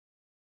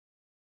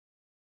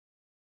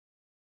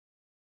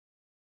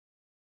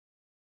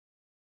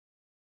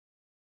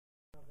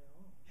of their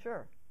own.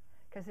 Sure.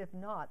 Because if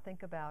not,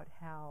 think about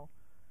how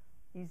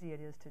easy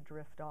it is to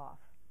drift off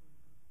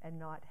and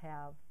not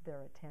have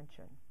their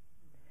attention.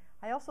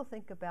 I also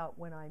think about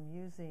when I'm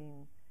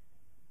using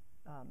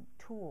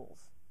tools,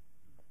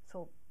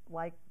 so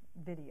like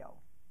video.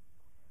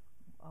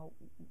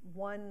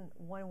 One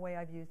way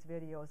I've used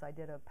video is I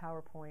did a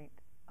PowerPoint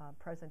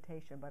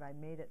presentation, but I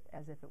made it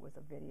as if it was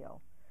a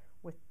video,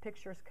 with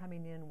pictures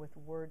coming in, with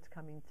words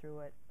coming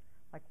through it,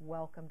 like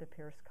welcome to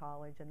Pierce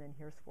College, and then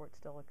here's Fort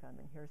Steilacoom,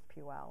 and here's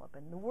Puyallup,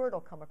 and the word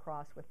will come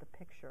across with the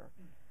picture.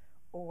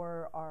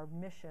 Or our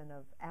mission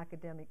of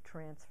academic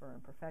transfer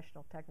and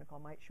professional technical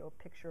might show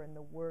a picture and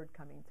the word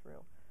coming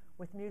through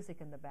with music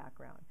in the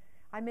background.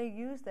 I may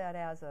use that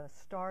as a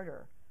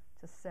starter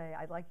to say,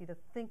 I'd like you to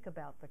think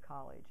about the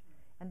college.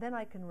 And then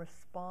I can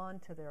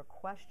respond to their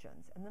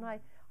questions. And then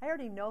I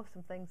already know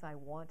some things I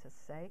want to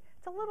say.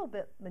 It's a little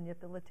bit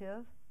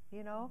manipulative,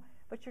 you know,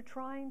 but you're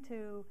trying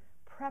to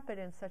prep it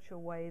in such a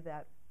way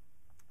that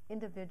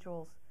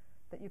individuals,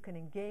 that you can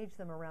engage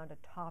them around a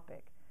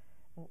topic.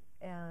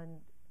 And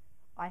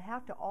I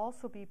have to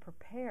also be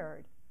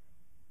prepared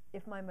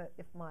if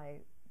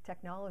my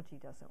technology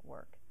doesn't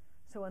work.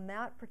 So in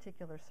that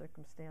particular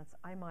circumstance,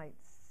 I might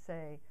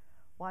say,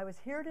 well, I was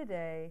here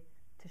today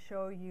to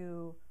show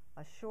you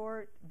a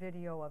short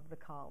video of the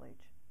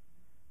college,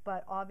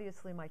 but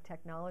obviously my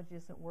technology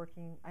isn't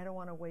working. I don't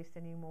want to waste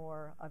any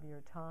more of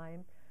your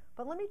time.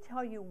 But let me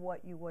tell you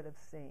what you would have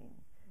seen.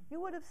 You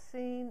would have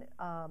seen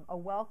a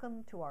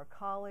welcome to our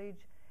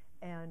college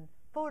and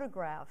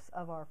photographs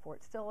of our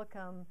Fort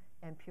Steilacoom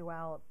and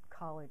Puyallup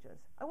colleges.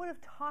 I would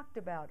have talked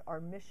about our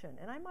mission,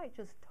 and I might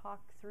just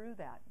talk through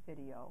that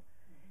video.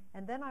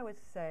 And then I would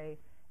say,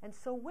 and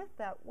so with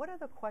that, what are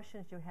the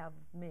questions you have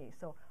of me?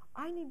 So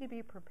I need to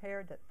be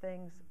prepared that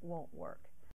things won't work.